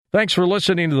Thanks for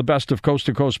listening to the Best of Coast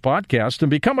to Coast podcast, and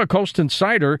become a Coast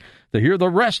Insider to hear the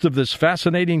rest of this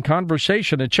fascinating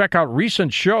conversation and check out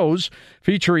recent shows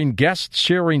featuring guests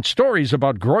sharing stories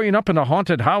about growing up in a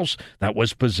haunted house that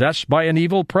was possessed by an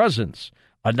evil presence,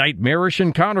 a nightmarish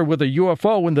encounter with a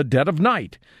UFO in the dead of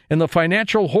night, and the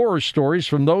financial horror stories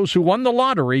from those who won the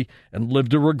lottery and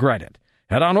lived to regret it.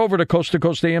 Head on over to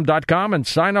coasttocoastam.com and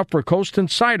sign up for Coast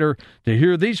Insider to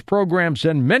hear these programs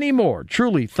and many more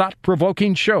truly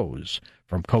thought-provoking shows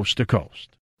from coast to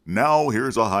coast. Now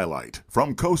here's a highlight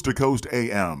from Coast to Coast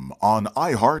AM on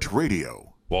iHeartRadio.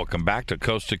 Welcome back to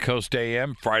Coast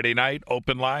AM, Friday night,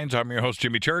 open lines. I'm your host,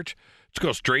 Jimmy Church. Let's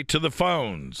go straight to the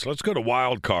phones. Let's go to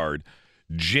Wild Card.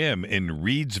 Jim in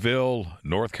Reidsville,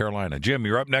 North Carolina. Jim,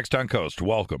 you're up next on Coast.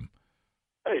 Welcome.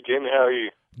 Hey, Jimmy, how are you?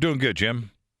 Doing good,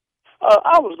 Jim.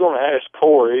 I was going to ask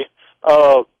Corey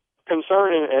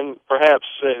concerning, and perhaps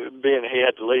being he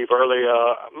had to leave early,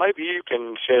 maybe you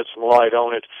can shed some light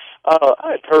on it.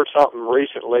 I had heard something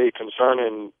recently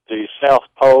concerning the South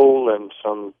Pole and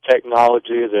some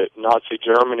technology that Nazi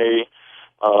Germany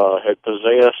had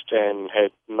possessed and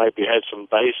had maybe had some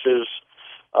bases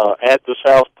at the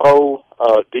South Pole.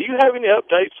 Do you have any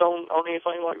updates on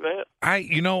anything like that?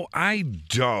 I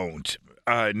don't.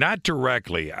 Not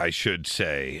directly, I should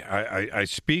say. I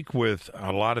speak with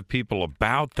a lot of people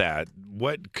about that.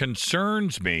 What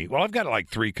concerns me, well, I've got like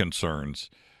three concerns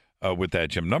with that,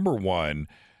 Jim. Number one,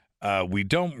 we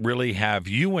don't really have,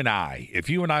 if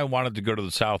you and I wanted to go to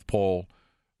the South Pole,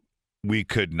 we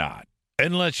could not.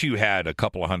 Unless you had a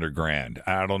couple of $100,000.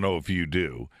 I don't know if you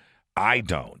do. I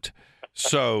don't.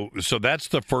 So that's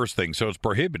the first thing. So it's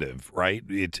prohibitive, right?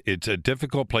 It's a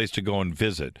difficult place to go and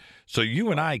visit. So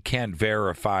you and I can't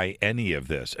verify any of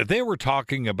this. If they were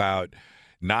talking about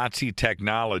Nazi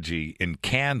technology in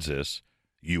Kansas,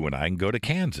 you and I can go to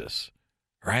Kansas,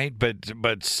 right? But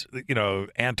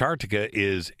Antarctica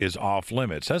is off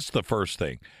limits. That's the first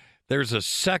thing. There's a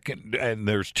second, and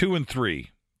there's two and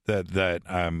three that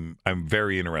I'm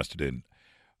very interested in.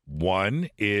 One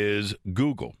is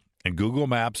Google. And Google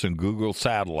Maps and Google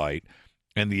Satellite,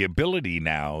 and the ability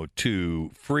now to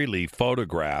freely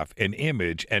photograph an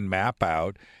image and map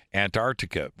out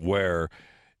Antarctica, where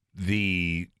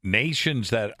the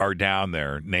nations that are down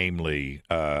there, namely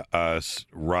us,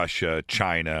 Russia,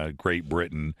 China, Great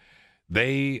Britain,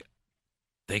 they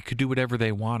could do whatever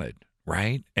they wanted,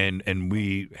 right? And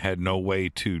we had no way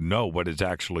to know what is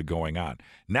actually going on.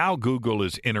 Now Google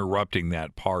is interrupting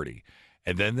that party.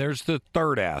 And then there's the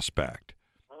third aspect.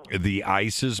 The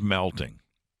ice is melting.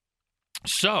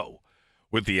 So,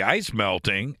 with the ice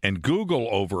melting and Google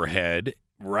overhead,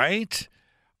 right,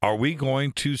 are we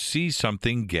going to see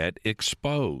something get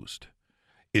exposed?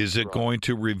 Is it going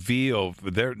to reveal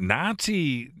their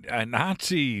Nazi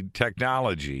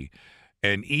technology,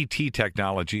 and ET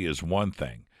technology is one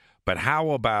thing, but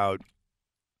how about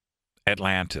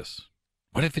Atlantis?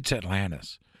 What if it's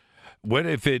Atlantis? What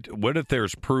if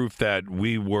there's proof that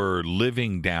we were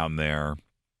living down there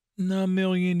a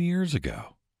million years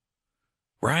ago,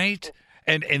 right?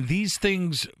 And these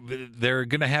things, they're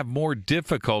going to have more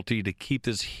difficulty to keep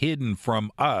this hidden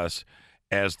from us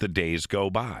as the days go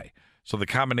by. So the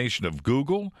combination of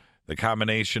Google, the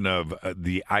combination of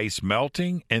the ice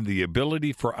melting, and the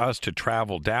ability for us to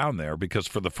travel down there, because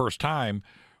for the first time,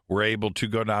 we're able to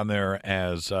go down there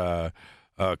as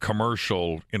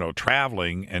commercial,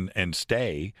 traveling and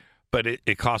stay. But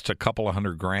it costs a couple of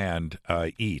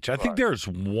 $100,000 each. I think there's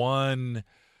one.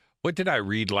 What did I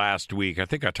read last week? I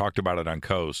think I talked about it on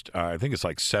Coast. I think it's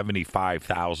like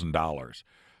 $75,000.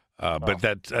 But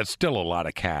that's still a lot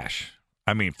of cash.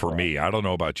 I mean, for me, I don't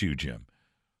know about you, Jim.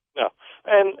 No,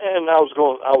 and I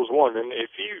was wondering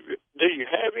do you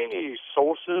have any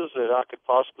sources that I could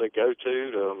possibly go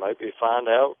to maybe find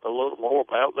out a little more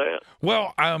about that?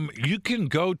 Well, you can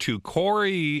go to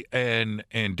Corey and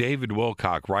David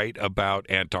Wilcock write about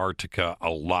Antarctica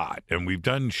a lot, and we've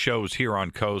done shows here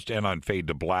on Coast and on Fade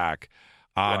to Black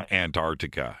on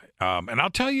Antarctica. And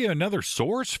I'll tell you another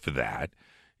source for that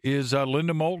is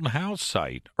Linda Moulton Howe's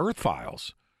site, Earth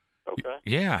Files. Okay.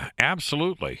 Yeah,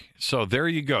 absolutely. So there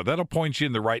you go. That'll point you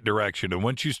in the right direction. And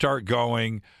once you start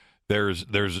going, there's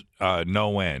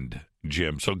no end,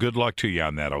 Jim. So good luck to you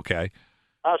on that, okay?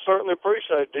 I certainly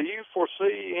appreciate it. Do you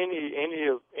foresee any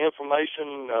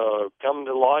information coming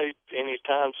to light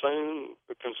anytime soon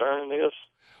concerning this?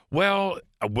 Well,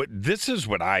 this is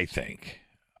what I think.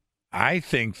 I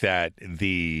think that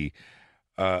the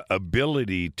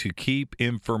ability to keep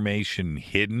information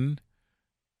hidden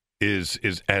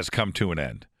has come to an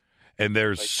end. And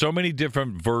there's so many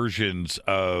different versions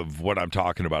of what I'm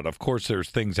talking about. Of course,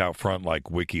 there's things out front like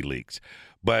WikiLeaks,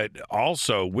 but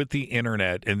also with the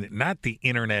internet, and not the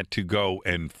internet to go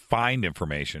and find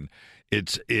information.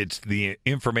 It's the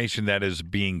information that is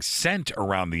being sent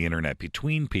around the internet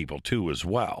between people too, as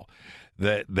well.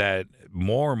 That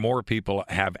more and more people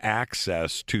have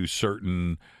access to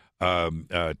certain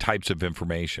types of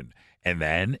information, and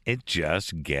then it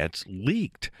just gets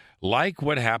leaked, like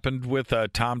what happened with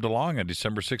Tom DeLonge on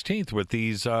December 16th with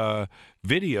these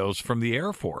videos from the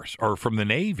Air Force or from the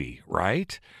Navy,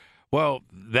 right? Well,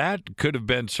 that could have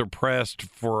been suppressed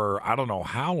for I don't know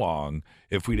how long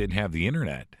if we didn't have the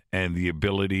internet and the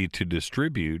ability to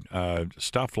distribute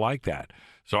stuff like that.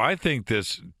 So I think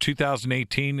this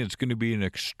 2018 is going to be an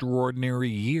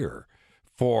extraordinary year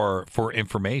for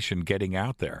information getting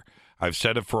out there. I've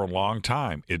said it for a long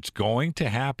time. It's going to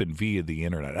happen via the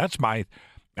internet.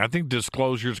 I think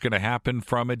disclosure is going to happen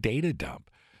from a data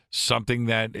dump, something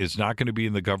that is not going to be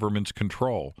in the government's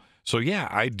control. So, yeah,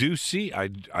 I do see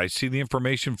I see the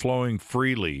information flowing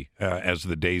freely as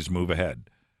the days move ahead.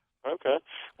 Okay.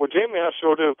 Well, Jimmy, I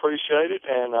sure do appreciate it,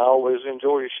 and I always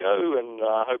enjoy your show, and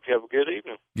I hope you have a good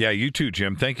evening. Yeah, you too,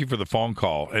 Jim. Thank you for the phone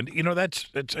call. And,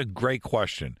 that's a great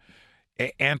question.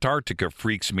 Antarctica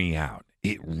freaks me out.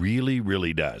 It really,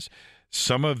 really does.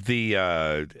 Some of the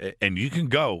and you can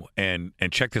go and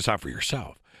check this out for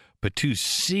yourself, but to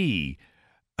see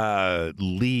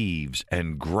leaves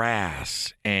and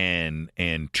grass and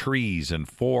trees and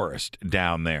forest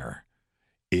down there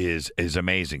is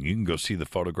amazing. You can go see the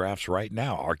photographs right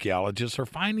now. Archaeologists are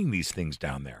finding these things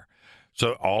down there.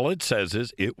 So all it says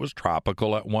is it was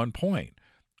tropical at one point.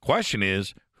 Question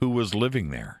is, who was living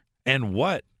there and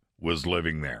what was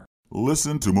living there?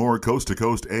 Listen to more Coast to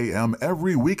Coast AM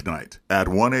every weeknight at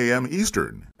 1 a.m.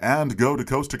 Eastern and go to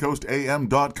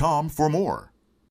coasttocoastam.com for more.